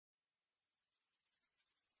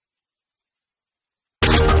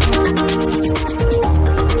In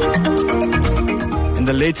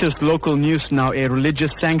the latest local news now, a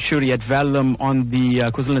religious sanctuary at Verulam on the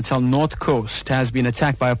KwaZulu-Natal North Coast has been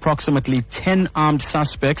attacked by approximately 10 armed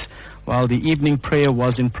suspects while the evening prayer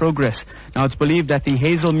was in progress. Now, it's believed that the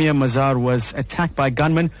Hazelmere Mazar was attacked by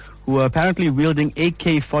gunmen who were apparently wielding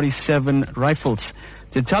AK47 rifles.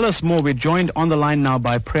 To tell us more, we're joined on the line now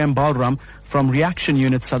by Prem Balram from Reaction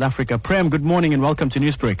Unit South Africa. Prem, good morning and welcome to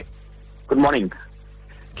Newsbreak. Good morning.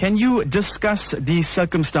 Can you discuss the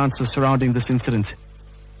circumstances surrounding this incident?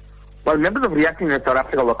 Well, members of Reaction Unit South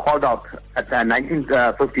Africa were called out at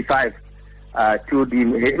 1955 to the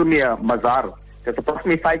Hazelmere Mazar, that's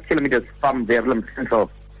approximately 5 kilometers from Verulam Central.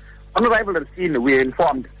 On arrival at the scene, we were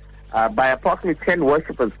informed by approximately 10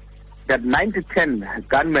 worshippers that 9 to 10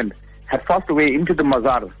 gunmen had forced their way into the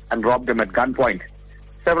Mazar and robbed them at gunpoint.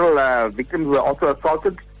 Several victims were also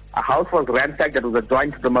assaulted. A house was ransacked that was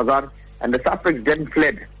adjoined to the Mazar, and the suspects then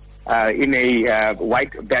fled in a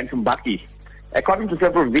white Bantam bakkie. According to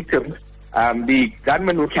several victims, the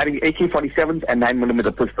gunmen were carrying AK47's and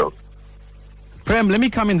 9mm pistols. Prem, let me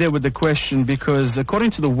come in there with the question because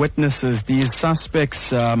according to the witnesses, these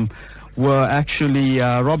suspects were actually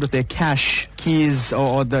robbed of their cash keys,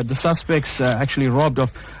 or the suspects actually robbed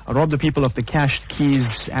the people of the cash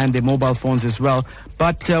keys and their mobile phones as well.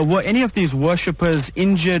 But were any of these worshippers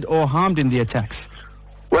injured or harmed in the attacks?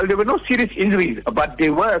 Well, there were no serious injuries, but they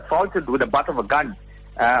were assaulted with the butt of a gun.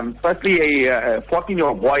 Firstly, a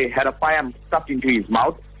 14-year-old boy had a firearm stuffed into his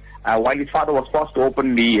mouth while his father was forced to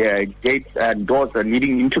open the gates and doors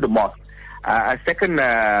leading into the mosque. A second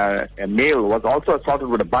male was also assaulted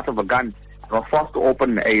with the butt of a gun and was forced to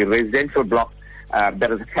open a residential block that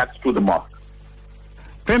is attached to the mosque.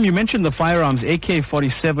 Prem, you mentioned the firearms.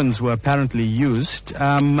 AK47's were apparently used.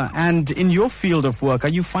 And in your field of work, are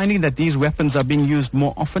you finding that these weapons are being used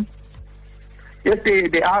more often? Yes,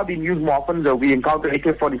 they are being used more often. We encounter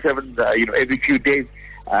AK-47s, every few days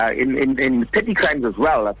in petty crimes as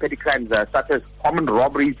well. Petty crimes such as common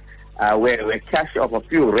robberies, where cash of a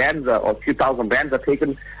few rands or a few thousand rands are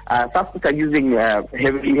taken. Suspects are using are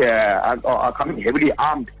coming heavily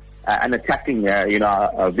armed and attacking,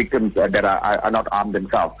 victims that are not armed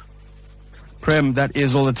themselves. Prem, that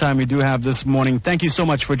is all the time we do have this morning. Thank you so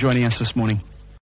much for joining us this morning.